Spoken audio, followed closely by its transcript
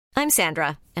I'm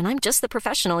Sandra, and I'm just the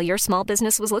professional your small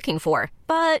business was looking for.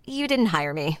 But you didn't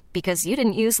hire me because you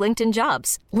didn't use LinkedIn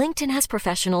Jobs. LinkedIn has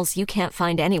professionals you can't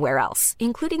find anywhere else,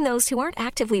 including those who aren't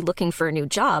actively looking for a new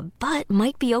job, but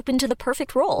might be open to the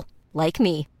perfect role, like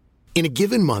me. In a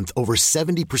given month, over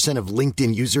 70% of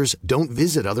LinkedIn users don't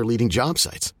visit other leading job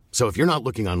sites. So if you're not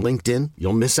looking on LinkedIn,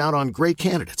 you'll miss out on great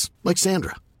candidates like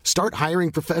Sandra. Start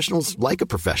hiring professionals like a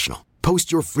professional.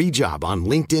 Post your free job on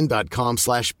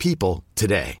linkedin.com/people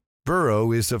today.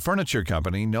 Burrow is a furniture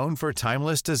company known for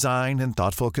timeless design and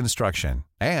thoughtful construction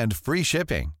and free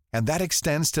shipping, and that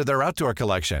extends to their outdoor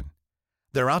collection.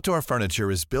 Their outdoor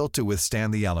furniture is built to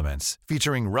withstand the elements,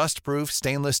 featuring rust-proof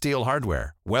stainless steel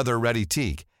hardware, weather-ready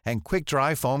teak, and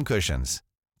quick-dry foam cushions.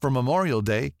 For Memorial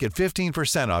Day, get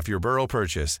 15% off your Burrow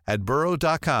purchase at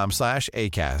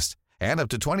burrow.com/ACAST and up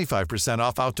to 25%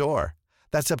 off outdoor.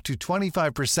 That's up to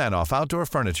 25% off outdoor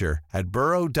furniture at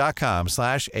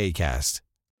burrow.com/ACAST.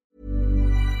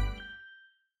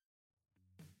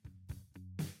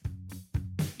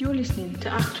 You're listening to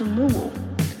Achtung Millwall,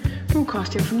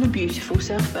 broadcasting from the beautiful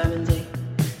South Bermondsey.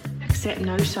 Accept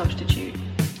no substitute.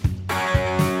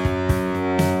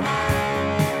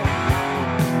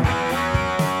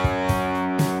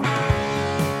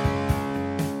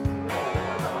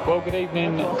 Well, good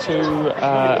evening to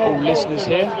all listeners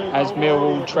here as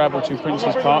Millwall travel to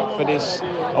Princes Park for this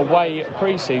away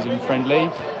pre-season friendly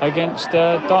against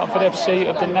Dartford FC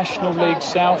of the National League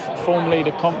South, formerly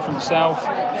the Conference South,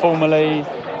 formerly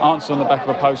answered on the back of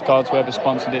a postcard to whoever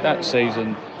sponsored it that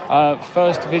season.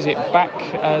 First visit back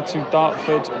to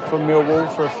Dartford from Millwall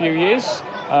for a few years.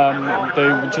 They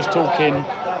were just talking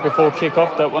before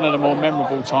kick-off that one of the more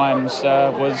memorable times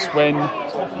was when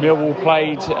Millwall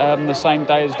played the same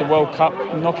day as the World Cup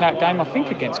knockout game, I think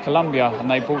against Colombia,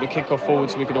 and they brought the kick-off forward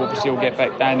so we could obviously all get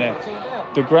back down there.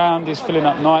 The ground is filling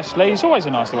up nicely. It's always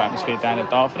a nice little atmosphere down at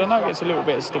Dartford. I know it gets a little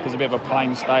bit of stick as a bit of a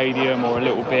plain stadium or a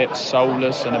little bit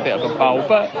soulless and a bit of a bowl,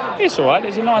 but it's all right.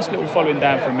 There's a nice little following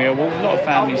down from Millwall. A lot of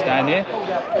families down here.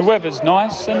 The weather's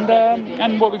nice,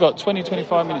 and what we got,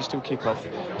 20-25 minutes till kick-off.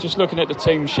 Just looking at the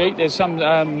team sheet, there's some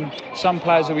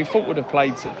players that we thought would have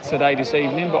played today this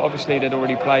evening, but obviously they'd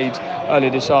already played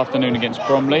earlier this afternoon against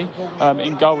Bromley.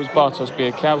 In goal was Bartosz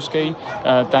Białkowski,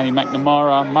 Danny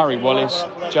McNamara, Murray Wallace,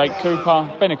 Jake Cooper,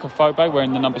 Benik Afobe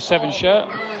wearing the number 7 shirt.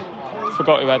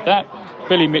 Forgot who had that.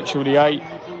 Billy Mitchell, the 8.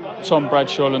 Tom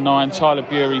Bradshaw, the 9. Tyler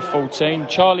Bury, 14.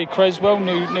 Charlie Creswell,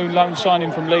 new loan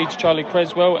signing from Leeds, Charlie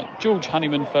Creswell. George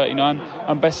Honeyman, 39.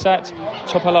 And Besat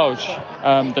Topaloj,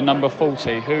 the number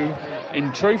 40, who,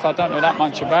 in truth, I don't know that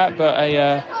much about, but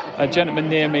a gentleman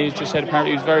near me has just said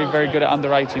apparently he was very, very good at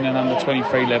under 18 and under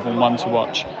 23 level, one to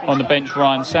watch. On the bench,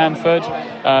 Ryan Sanford,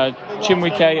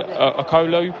 Chinwike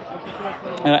Okolo,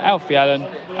 Alfie Allen,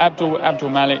 Abdul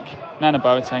Malik, Nana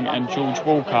Boateng and George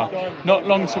Walker. Not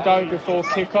long to go before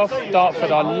kick-off.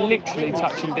 Dartford are literally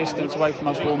touching distance away from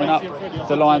us warming up.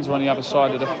 The Lions are on the other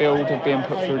side of the field, have been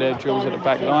put through their drills at the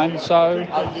back line. So,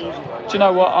 do you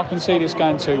know what? I can see this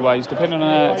going two ways. Depending on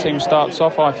how that team starts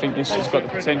off, I think this has got the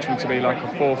potential to be like a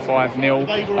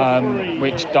 4-5-0,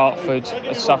 which Dartford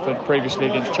has suffered previously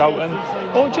against Charlton.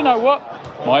 Or do you know what?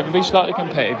 Might even be slightly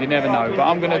competitive, you never know. But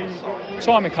I'm going to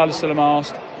tie my colours to the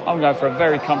mast. I'm going for a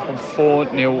very comfortable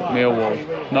 4-0 Millwall.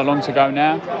 Not long to go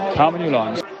now. Come on, you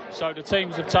Lions. So the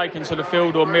teams have taken to the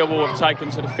field, or Millwall have taken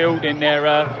to the field in their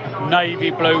navy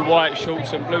blue, white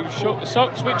shorts and blue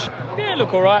socks, which, yeah,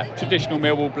 look all right. Traditional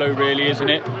Millwall blue, really,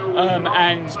 isn't it?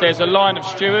 And there's a line of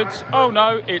stewards. Oh,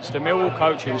 no, it's the Millwall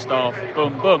coaching staff.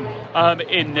 Boom, boom.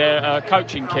 In their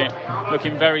coaching kit.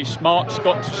 Looking very smart.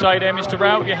 Got to say there, Mr.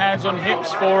 Rowell, your hands on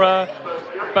hips for...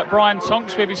 But Brian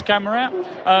Tonks with his camera out.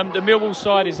 The Millwall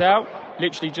side is out,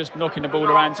 literally just knocking the ball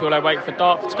around until they wait for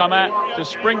Dartford to come out. The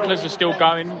sprinklers are still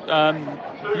going. A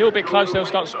little bit close, they'll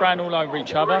start spraying all over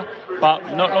each other.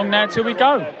 But not long now till we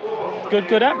go.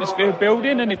 Good atmosphere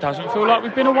building, and it doesn't feel like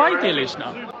we've been away, dear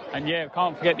listener. And yeah,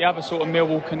 can't forget the other sort of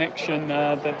Millwall connection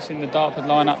that's in the Dartford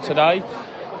lineup today.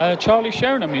 Charlie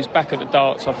Sheringham is back at the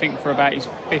darts, I think, for about his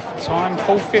fifth time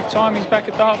he's back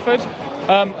at Dartford.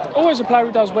 Always a player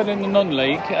who does well in the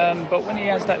non-league, but when he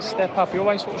has that step up, he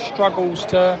always sort of struggles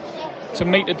to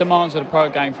meet the demands of the pro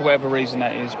game for whatever reason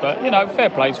that is. But, you know,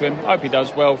 fair play to him. Hope he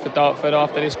does well for Dartford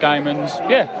after this game. And,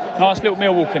 yeah, nice little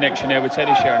Millwall connection there with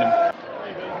Teddy Sheringham.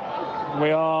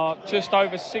 We are just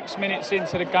over 6 minutes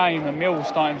into the game and Millwall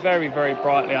starting very, very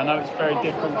brightly. I know it's very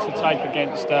difficult to take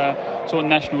against sort of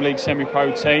National League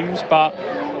semi-pro teams, but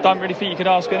don't really think you could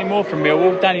ask any more from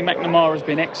Millwall. Danny McNamara has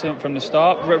been excellent from the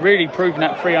start, really proving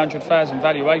that 300,000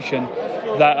 valuation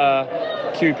that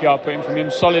QPR put in from him.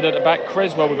 Solid at the back.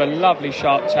 Creswell with a lovely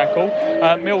sharp tackle.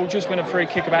 Mill just win a free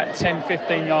kick about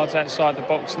 10-15 yards outside the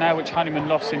box now, which Honeyman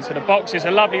lofts into the box. It's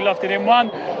a lovely lofted in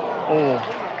one. Oh,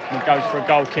 it goes for a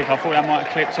goal kick. I thought that might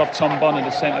have clipped off Tom Bonner,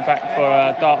 the centre back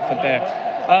for Dartford there.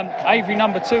 Avery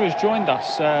number 2 has joined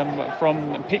us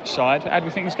from pitch side. How do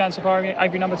we think it's going so far,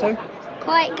 Avery number 2?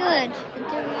 Quite good.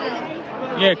 Doing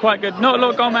well. Yeah, quite good. Not a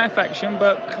lot of goal manufacturing,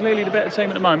 but clearly the better team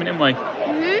at the moment, isn't we?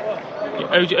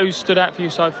 Who's stood out for you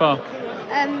so far?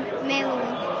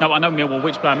 Millwall. No, I know Millwall.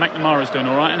 Which player? McNamara's doing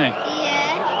all right, isn't he? Yeah.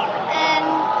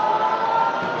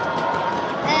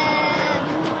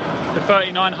 The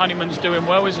 39, Honeyman's doing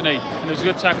well, isn't he? And there's a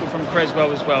good tackle from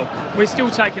Creswell as well. We're still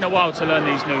taking a while to learn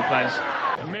these new players.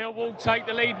 Millwall take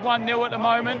the lead 1-0 at the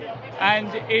moment, and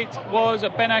it was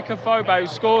Benak Afobe who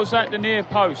scores at the near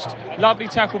post. Lovely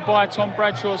tackle by Tom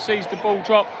Bradshaw, sees the ball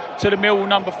drop to the Millwall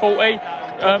number 40.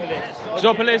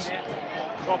 Zopolis.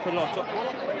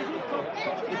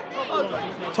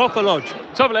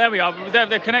 Topolodge, there we are.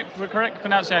 The correct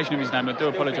pronunciation of his name, I do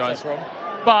apologise.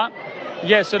 But,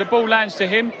 yeah, so the ball lands to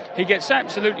him. He gets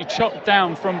absolutely chopped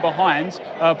down from behind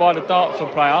by the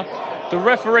Dartford player. The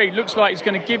referee looks like he's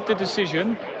going to give the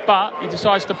decision, but he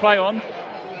decides to play on.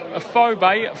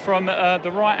 Afobe from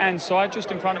the right-hand side,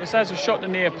 just in front of us, has a shot the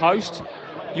near post.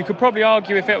 You could probably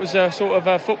argue if it was a sort of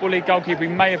a Football League goalkeeper, he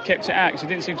may have kept it out because he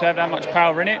didn't seem to have that much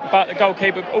power in it. But the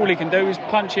goalkeeper, all he can do is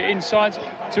punch it inside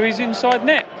to his inside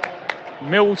net.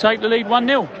 Mill will take the lead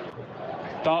 1-0.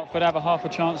 Dartford have half a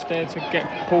chance there to get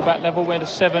pullback level, where the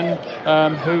 7,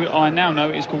 who I now know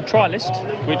is called Trialist,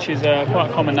 which is quite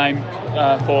a common name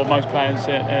for most players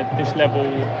at this level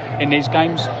in these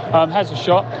games, has a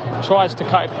shot, tries to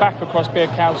cut it back across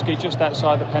Bierkowski just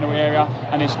outside the penalty area,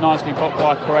 and it's nicely blocked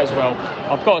by Creswell.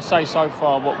 I've got to say so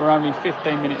far, we're only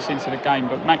 15 minutes into the game,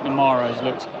 but McNamara has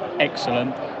looked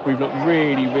excellent. We've looked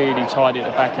really, really tidy at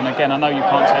the back, and again, I know you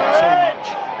can't take too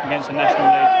much against the National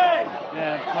League.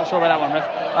 Yeah, not sure about that one,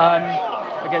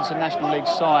 Ref. Against the National League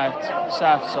side,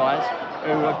 South side,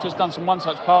 who have just done some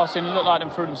one-touch passing and look like them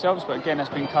through themselves, but again, that's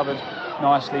been covered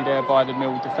nicely there by the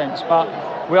Mill defence. But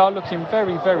we are looking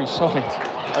very, very solid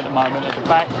at the moment at the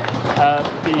back.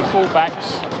 The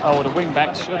full-backs, or the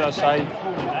wing-backs, should I say,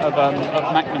 of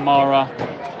McNamara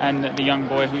and the young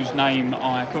boy whose name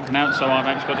I couldn't pronounce, so I've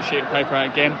actually got the sheet of paper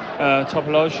out again,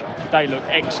 Topolodge. They look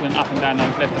excellent up and down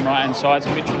those left and right hand sides,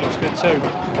 and Mitchell looks good too.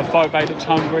 Afobe looks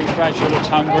hungry, Bradshaw looks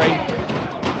hungry.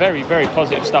 Very, very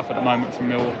positive stuff at the moment from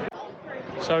Millwall.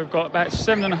 So we've got about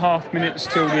 7.5 minutes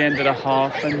till the end of the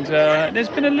half, and there's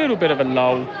been a little bit of a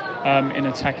lull in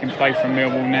attacking play from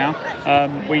Millwall now.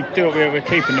 We're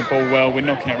keeping the ball well, we're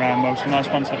knocking it around well, some nice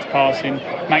one-touch passing.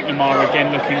 McNamara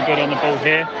again looking good on the ball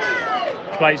here.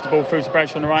 Plays the ball through to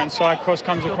Bradshaw on the right hand side, cross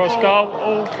comes across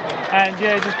goal, and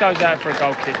yeah, it just goes out for a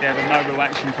goal kick there, but no real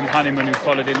action from Honeyman, who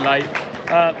followed in late.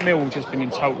 Mill just been in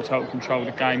total control of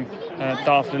the game.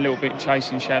 Dartford a little bit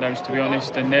chasing shadows, to be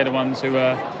honest, and they're the ones who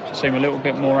seem a little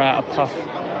bit more out of puff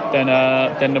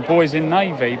than the boys in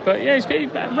Navy. But yeah,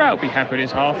 Rout will be happy with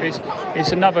his half.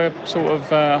 It's another sort of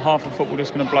half of football that's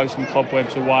going to blow some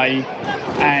cobwebs away,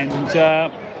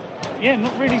 and yeah,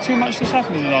 not really too much that's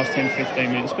happened in the last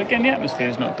 10-15 minutes, but again, the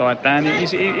atmosphere's not died down.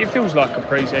 It feels like a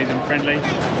pre-season friendly,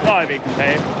 not a bit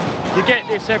competitive. You get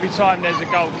this every time there's a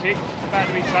goal kick about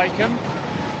to be taken.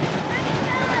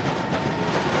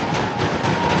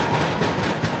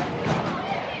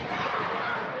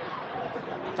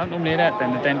 Don't normally hear that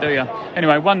then, do you?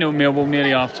 Anyway, 1-0 Millwall, nearly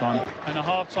half-time. And a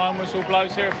half-time whistle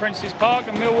blows here at Princes Park,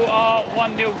 and Millwall are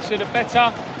 1-0 to the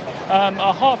better.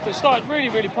 A half that started really,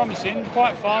 really promising,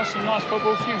 quite fast, some nice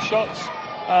football, a few shots.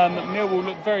 Millwall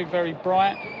looked very, very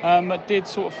bright. It did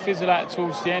sort of fizzle out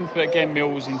towards the end, but again,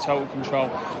 Millwall was in total control.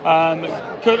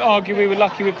 Could argue we were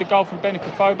lucky with the goal from Benak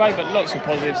Afobe, but lots of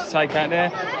positives to take out there.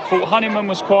 Thought Honeyman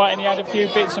was quiet and he had a few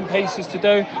bits and pieces to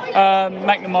do.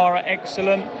 McNamara,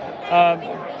 excellent.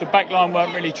 The back line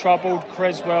weren't really troubled.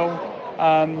 Creswell,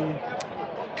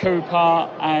 Cooper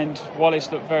and Wallace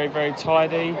looked very, very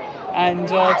tidy. And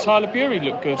Tyler Bury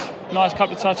looked good. Nice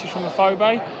couple of touches from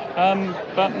Afobe,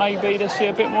 but maybe they'll see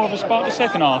a bit more of a spark the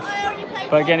second half.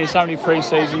 But again, it's only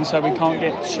pre-season, so we can't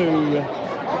get too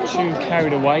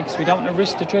carried away, because we don't want to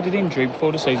risk the dreaded injury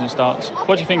before the season starts.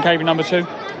 What do you think, Avery number 2?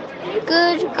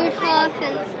 Good half,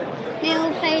 and they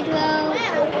all played well.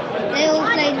 They all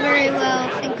played very well.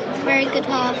 I think it was a very good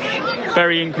half.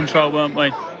 Very in control, weren't we?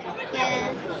 Yeah.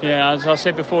 Yeah, as I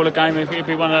said before the game, it'd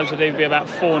be one of those that it'd be about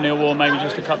 4-0 or maybe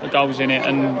just a couple of goals in it,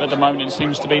 and at the moment it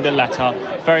seems to be the latter.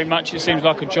 Very much it seems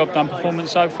like a job done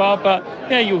performance so far, but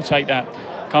yeah, you'll take that.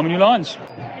 Come on, your lines.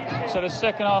 So the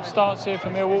second half starts here for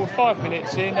Millwall, 5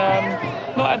 minutes in.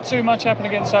 Not had too much happen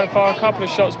again so far. A couple of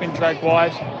shots been dragged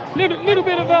wide. Little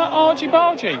bit of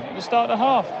argy-bargy at the start of the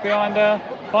half behind the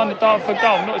Dartford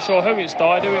goal. Not sure who it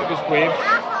started, who it was with,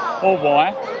 or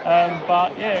why.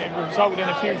 But yeah, it resulted in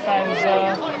a few fans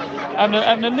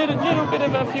having a little bit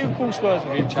of a few cool spurs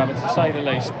with each other, to say the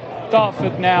least.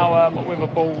 Dartford now with a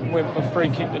ball, with a free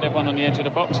kick that they've won on the edge of the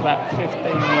box, about 15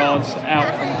 yards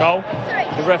out from goal.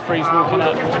 The referee's walking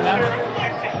out the ball now.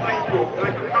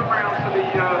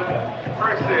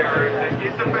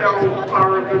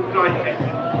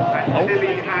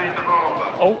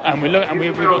 And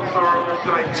we've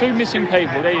got two missing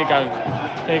people. There you go.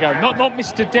 Not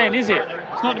Mr. Den, is it?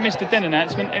 It's not the Mr. Den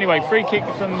announcement. Anyway, free kick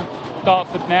from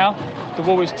Dartford now. The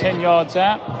wall is 10 yards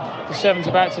out. The 7's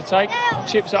about to take.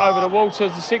 Chips it over the wall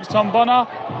towards the 6, Tom Bonner,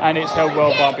 and it's held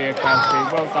well by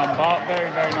Biakowski. Well done, Bart.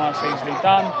 Very, very nice, easily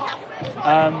done.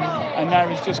 And now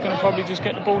he's just going to probably just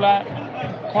get the ball out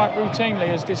quite routinely,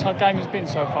 as this game has been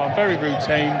so far. Very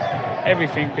routine.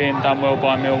 Everything being done well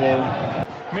by Millwall.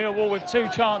 Millwall with 2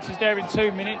 chances there in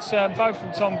 2 minutes, both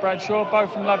from Tom Bradshaw,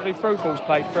 both from lovely through balls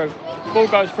played through. Ball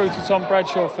goes through to Tom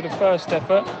Bradshaw for the first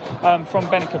effort from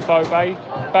Benica Fobe,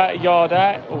 about a yard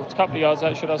out, or a couple of yards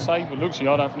out should I say, well, looks a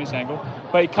yard out from this angle,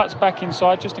 but he cuts back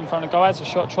inside just in front of goal, has a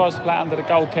shot, tries to play it under the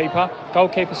goalkeeper.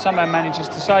 Goalkeeper somehow manages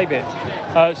to save it.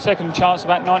 Second chance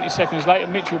about 90 seconds later,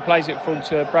 Mitchell plays it full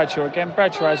to Bradshaw again.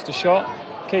 Bradshaw has the shot,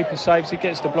 keeper saves, he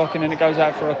gets the blocking and it goes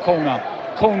out for a corner.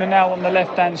 Corner now on the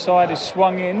left-hand side is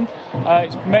swung in.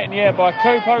 It's met in the air by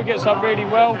Cooper, gets up really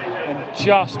well and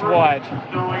just wide.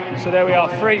 So there we are,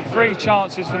 three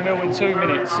chances for Mill in 2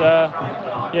 minutes.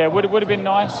 Yeah, would have been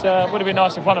nice. Would have been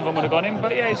nice if one of them would have gone in.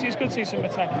 But yeah, it's good to see some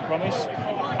attacking promise.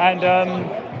 And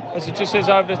as it just says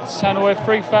over the channel, we're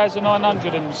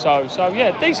 3,900 and so. So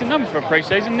yeah, decent number for a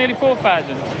pre-season, nearly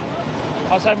 4,000.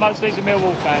 I'll say most of these are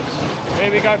Millwall fans.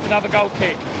 Here we go for another goal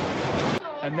kick.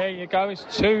 And there you go, it's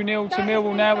 2-0 to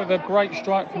Millwall now with a great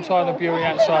strike from Tyler Bury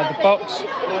outside the box.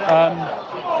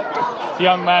 The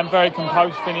young man very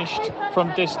composed, finished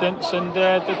from distance, and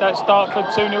did that start for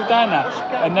 2-0 down now.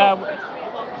 And now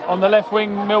on the left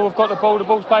wing, Millwall have got the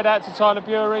ball's played out to Tyler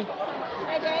Bury.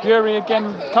 Bury again,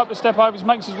 a couple of step overs,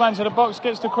 makes his way into the box,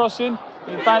 gets the cross in.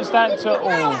 He bounced out to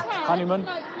Honeyman.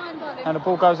 And the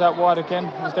ball goes out wide again.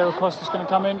 Is there a cross that's going to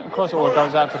come in? A cross, or it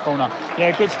goes out for corner.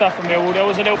 Yeah, good stuff from Millwall. There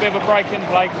was a little bit of a break in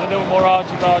play, because a little more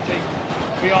argy-bargy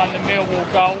behind the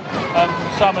Millwall goal from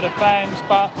some of the fans.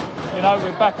 But, you know,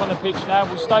 we're back on the pitch now.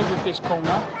 We'll stay with this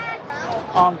corner.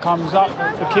 Arm comes up,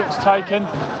 the kick's taken,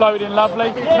 floated in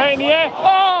lovely. Met in the air.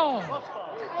 Oh!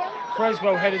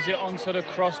 Creswell headers it onto the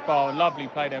crossbar. Lovely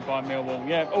play there by Millwall.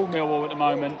 Yeah, all Millwall at the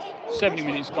moment. 70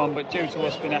 minutes gone, but due to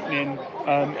what's been happening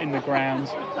in the ground,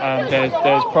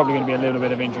 there's probably going to be a little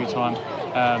bit of injury time,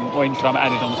 or injury time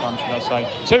added on time, should I say.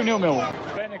 2-0 Millwall.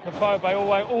 Benica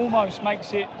Fobe almost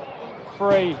makes it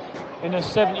 3 in the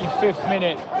 75th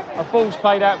minute. A ball's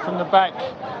played out from the back,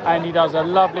 and he does a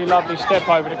lovely step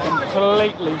over that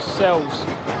completely sells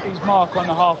his mark on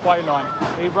the halfway line.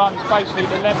 He runs basically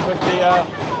the length of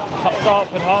the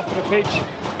Dartford half of the pitch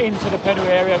into the penalty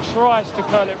area, tries to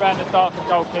curl it round the Dartford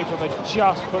goalkeeper, but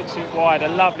just puts it wide. A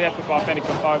lovely effort by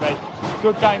Benica Fobe.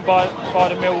 Good game by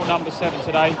the Millwall number 7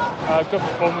 today. Good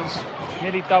performance.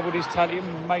 Nearly doubled his tally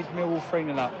and made Millwall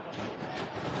 3-0 up.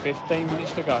 15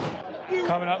 minutes to go.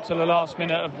 Coming up to the last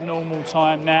minute of normal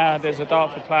time now. There's a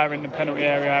Dartford player in the penalty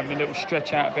area having a little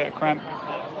stretch out, a bit of cramp.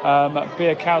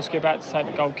 Biakowski about to take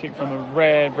the goal kick from a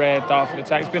rare Dartford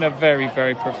attack. It's been a very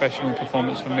professional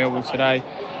performance from Millwall today.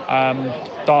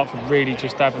 Dartford really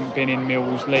just haven't been in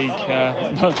Millwall's league,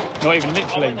 not even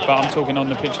literally, but I'm talking on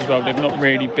the pitch as well. They've not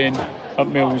really been at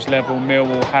Millwall's level.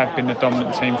 Millwall have been the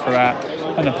dominant team throughout,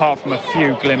 and apart from a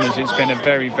few glimmers, it's been a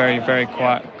very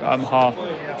quiet half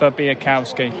for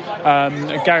Biakowski.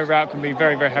 Gary Rowett can be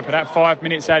very happy with that. 5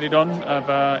 minutes added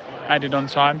on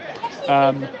time.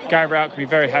 Gary Rowett can be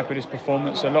very happy with his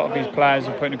performance. A lot of his players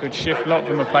are putting a good shift. A lot of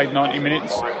them have played 90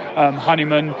 minutes.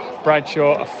 Honeyman,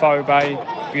 Bradshaw,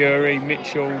 Fobe, Bury,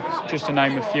 Mitchell, just to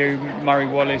name a few. Murray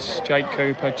Wallace, Jake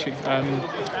Cooper,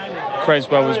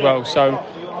 Creswell as well. So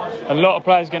a lot of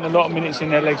players getting a lot of minutes in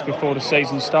their legs before the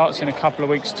season starts in a couple of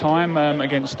weeks' time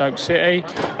against Stoke City.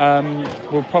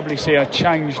 We'll probably see a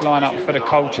changed lineup for the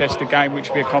Colchester game, which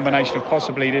will be a combination of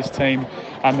possibly this team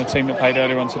and the team that played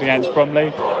earlier on today against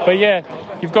Bromley. But yeah,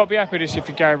 you've got to be happy with this if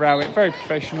you're Gary Rowett. Very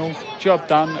professional, job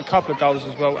done, a couple of goals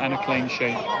as well, and a clean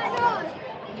sheet.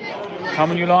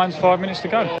 Come on, you Lions, 5 minutes to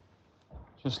go.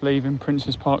 Just leaving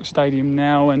Princes Park Stadium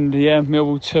now, and yeah,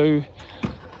 Millwall 2,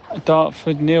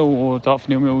 Dartford 0 or Dartford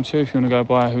 0 Millwall 2 if you want to go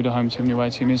by who the home team and the away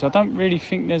team is. I don't really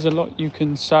think there's a lot you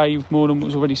can say more than what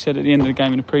was already said at the end of the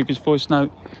game in the previous voice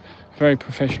note. Very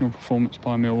professional performance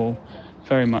by Millwall,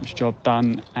 very much job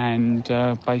done, and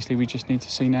basically we just need to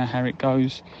see now how it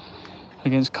goes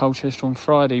against Colchester on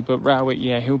Friday. But Rowett,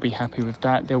 he'll be happy with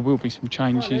that. There will be some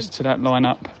changes to that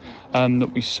lineup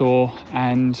that we saw,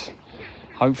 and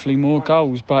hopefully more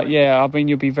goals. But I mean,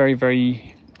 you'll be very,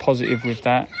 very positive with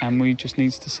that, and we just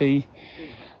need to see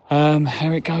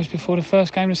how it goes before the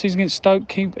first game of the season against Stoke.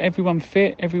 Keep everyone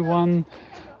fit, everyone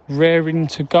raring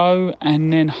to go,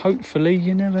 and then hopefully,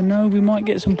 you never know, we might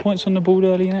get some points on the board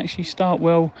early and actually start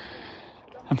well,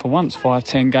 and for once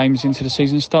 5-10 games into the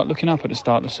season start looking up at the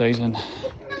start of the season.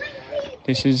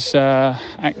 This is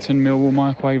Acton Millwall,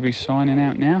 Mike Wavery signing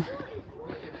out now.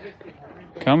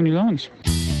 Come on, you lines.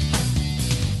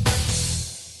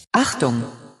 Achtung,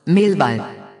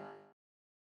 Mehlball.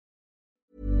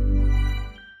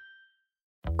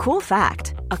 Cool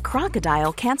fact, a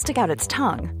crocodile can't stick out its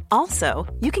tongue. Also,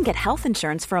 you can get health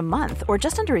insurance for a month or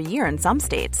just under a year in some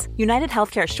states. United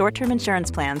Healthcare short-term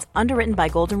insurance plans, underwritten by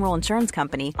Golden Rule Insurance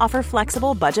Company, offer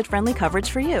flexible, budget-friendly coverage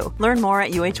for you. Learn more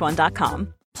at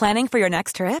uh1.com. Planning for your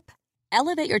next trip?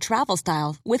 Elevate your travel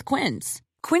style with Quince.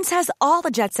 Quince has all the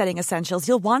jet-setting essentials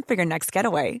you'll want for your next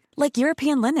getaway, like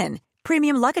European linen,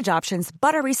 premium luggage options,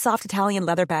 buttery soft Italian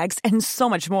leather bags, and so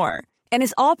much more. And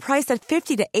is all priced at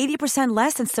 50 to 80%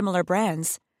 less than similar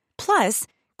brands. Plus,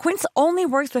 Quince only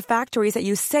works with factories that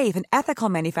use safe and ethical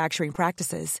manufacturing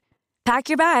practices. Pack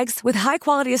your bags with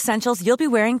high-quality essentials you'll be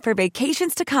wearing for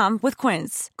vacations to come with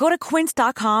Quince. Go to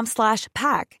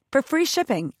quince.com/pack for free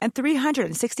shipping and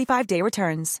 365-day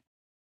returns.